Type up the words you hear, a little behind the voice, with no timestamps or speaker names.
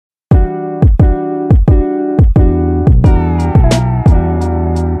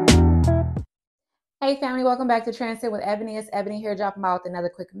Hey family, welcome back to Transit with Ebony. It's Ebony here, dropping by with another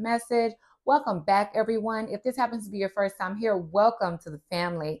quick message. Welcome back, everyone. If this happens to be your first time here, welcome to the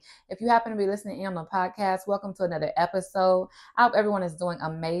family. If you happen to be listening in on the podcast, welcome to another episode. I hope everyone is doing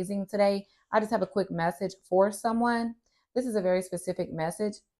amazing today. I just have a quick message for someone. This is a very specific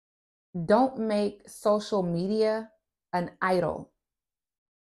message. Don't make social media an idol.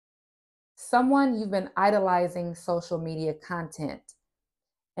 Someone you've been idolizing social media content.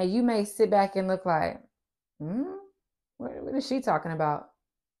 And you may sit back and look like, what is she talking about?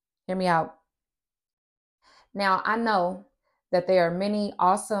 Hear me out. Now, I know that there are many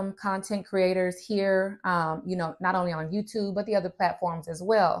awesome content creators here, not only on YouTube, but the other platforms as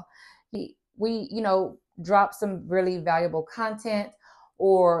well. We drop some really valuable content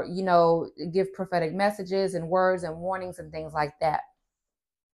or, give prophetic messages and words and warnings and things like that.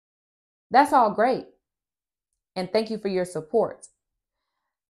 That's all great. And thank you for your support.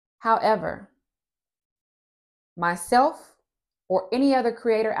 However, myself or any other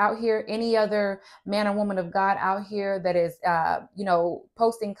creator out here, any other man or woman of God out here that is,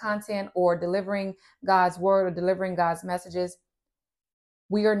 posting content or delivering God's word or delivering God's messages,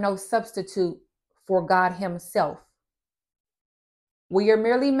 we are no substitute for God himself. We are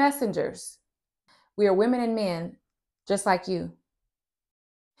merely messengers. We are women and men just like you.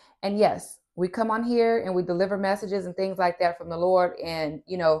 And yes, we come on here and we deliver messages and things like that from the Lord and,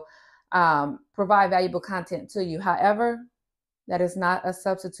 provide valuable content to you. However, that is not a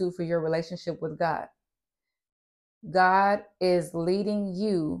substitute for your relationship with God. God is leading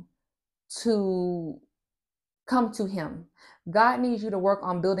you to come to him. God needs you to work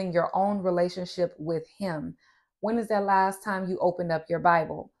on building your own relationship with him. When is the last time you opened up your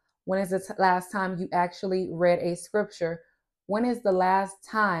Bible? When is the last time you actually read a scripture? When is the last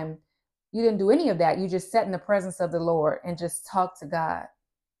time you didn't do any of that? You just sat in the presence of the Lord and just talked to God,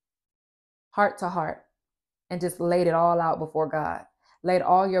 heart to heart, and just laid it all out before God. Laid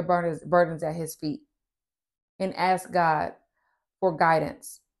all your burdens at his feet and asked God for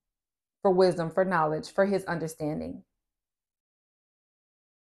guidance, for wisdom, for knowledge, for his understanding,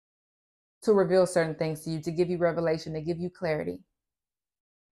 to reveal certain things to you, to give you revelation, to give you clarity.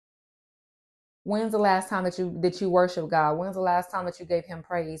 When's the last time that you worship God? When's the last time that you gave him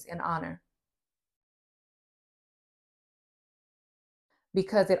praise and honor?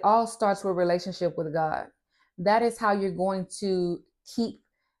 Because it all starts with a relationship with God. That is how you're going to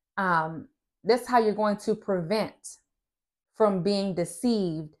that's how you're going to prevent from being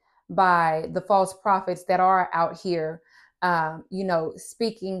deceived by the false prophets that are out here,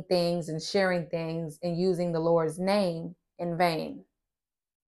 speaking things and sharing things and using the Lord's name in vain.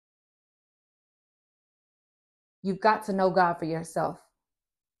 You've got to know God for yourself.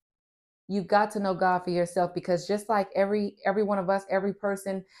 You've got to know God for yourself, because just like every one of us, every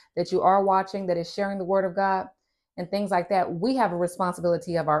person that you are watching that is sharing the word of God and things like that, we have a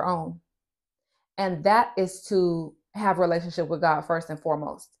responsibility of our own. And that is to have a relationship with God first and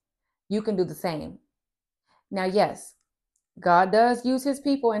foremost. You can do the same. Now, yes, God does use his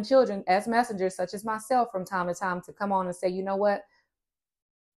people and children as messengers, such as myself, from time to time to come on and say, you know what?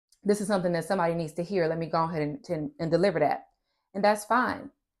 This is something that somebody needs to hear. Let me go ahead and deliver that. And that's fine.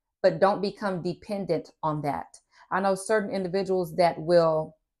 But don't become dependent on that. I know certain individuals that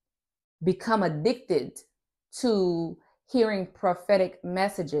will become addicted to hearing prophetic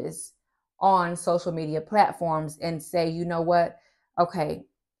messages on social media platforms and say, you know what? Okay,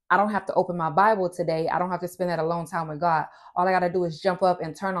 I don't have to open my Bible today. I don't have to spend that alone time with God. All I got to do is jump up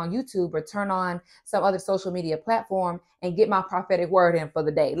and turn on YouTube or turn on some other social media platform and get my prophetic word in for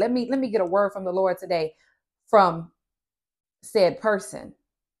the day. Let me get a word from the Lord today from said person.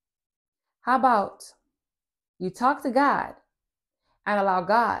 How about you talk to God and allow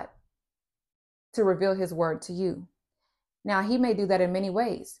God to reveal his word to you? Now, he may do that in many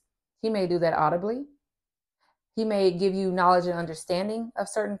ways. He may do that audibly. He may give you knowledge and understanding of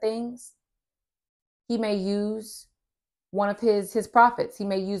certain things. He may use one of his prophets. He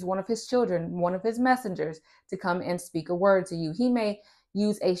may use one of his children, one of his messengers to come and speak a word to you. He may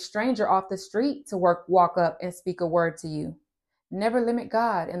use a stranger off the street to walk up and speak a word to you. Never limit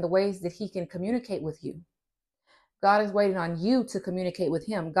God in the ways that he can communicate with you. God is waiting on you to communicate with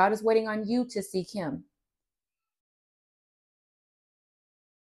him. God is waiting on you to seek him.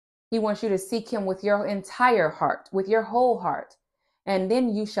 He wants you to seek him with your entire heart, with your whole heart, and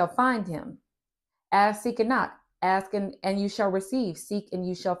then you shall find him. Ask, seek, and knock. Ask and you shall receive. Seek and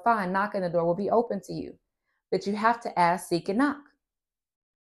you shall find. Knock and the door will be open to you. But you have to ask, seek, and knock.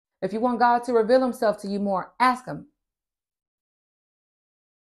 If you want God to reveal himself to you more, ask him.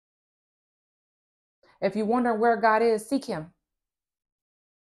 If you're wondering where God is, seek him.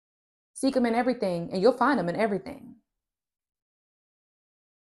 Seek him in everything, and you'll find him in everything.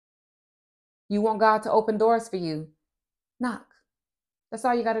 You want God to open doors for you? Knock. That's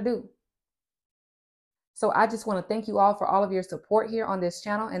all you got to do. So I just want to thank you all for all of your support here on this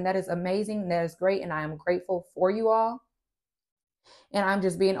channel. And that is amazing. That is great. And I am grateful for you all. And I'm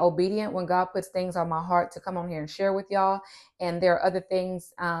just being obedient when God puts things on my heart to come on here and share with y'all. And there are other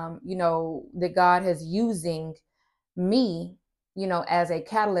things, that God has using me, as a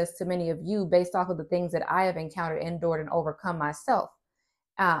catalyst to many of you based off of the things that I have encountered, endured, and overcome myself.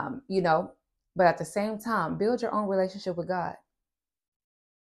 But at the same time, build your own relationship with God.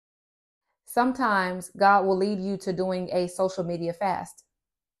 Sometimes God will lead you to doing a social media fast.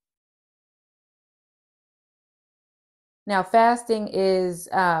 Now, fasting is,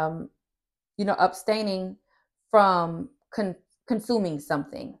 abstaining from consuming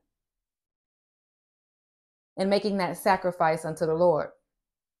something and making that sacrifice unto the Lord.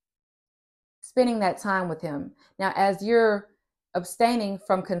 Spending that time with him. Now, as you're abstaining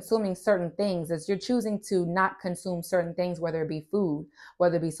from consuming certain things, as you're choosing to not consume certain things, whether it be food,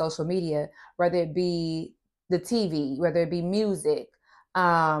 whether it be social media, whether it be the TV, whether it be music,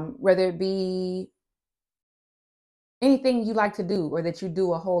 whether it be anything you like to do or that you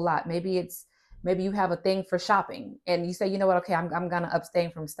do a whole lot. Maybe you have a thing for shopping and you say, you know what, okay, I'm going to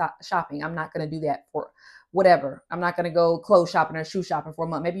abstain from shopping. I'm not going to do that for whatever. I'm not going to go clothes shopping or shoe shopping for a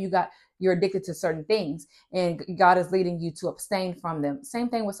month. Maybe you're addicted to certain things and God is leading you to abstain from them. Same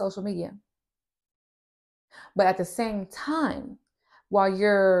thing with social media. But at the same time, while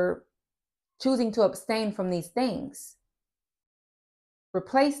you're choosing to abstain from these things,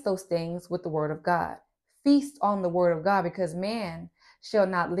 replace those things with the word of God. Feast on the word of God, because man shall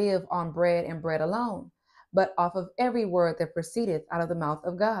not live on bread and bread alone, but off of every word that proceedeth out of the mouth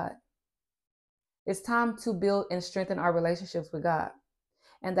of God. It's time to build and strengthen our relationships with God.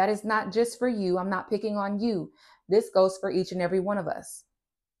 And that is not just for you. I'm not picking on you. This goes for each and every one of us.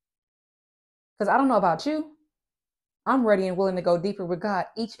 Because I don't know about you. I'm ready and willing to go deeper with God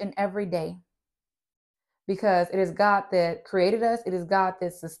each and every day. Because it is God that created us. It is God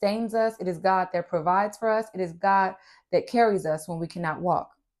that sustains us. It is God that provides for us. It is God that carries us when we cannot walk.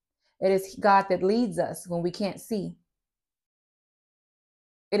 It is God that leads us when we can't see.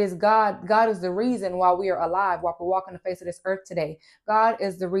 It is God. God is the reason why we are alive, why we're walking the face of this earth today. God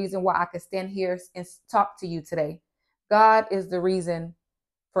is the reason why I can stand here and talk to you today. God is the reason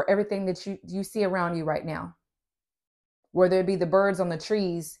for everything that you see around you right now. Whether it be the birds on the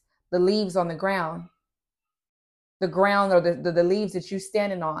trees, the leaves on the ground or the leaves that you're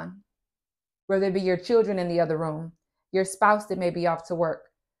standing on, whether it be your children in the other room, your spouse that may be off to work,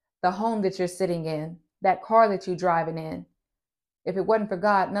 the home that you're sitting in, that car that you're driving in. If it wasn't for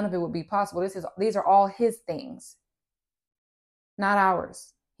God, none of it would be possible. These are all his things, not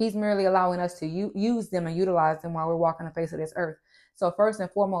ours. He's merely allowing us to use them and utilize them while we're walking the face of this earth. So first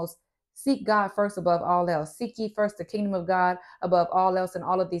and foremost, seek God first above all else. Seek ye first the kingdom of God above all else, and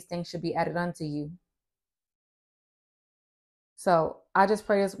all of these things should be added unto you. So I just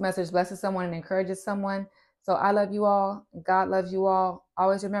pray this message blesses someone and encourages someone. So I love you all. God loves you all.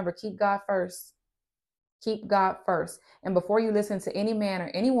 Always remember, keep God first. Keep God first. And before you listen to any man or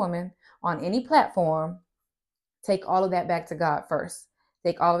any woman on any platform, take all of that back to God first.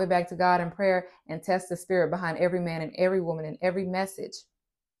 Take all of it back to God in prayer and test the spirit behind every man and every woman and every message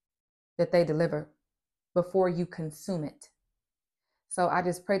that they deliver before you consume it. So I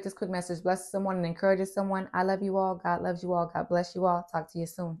just prayed this quick message blesses someone and encourages someone. I love you all. God loves you all. God bless you all. Talk to you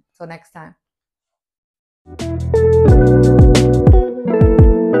soon. Till next time.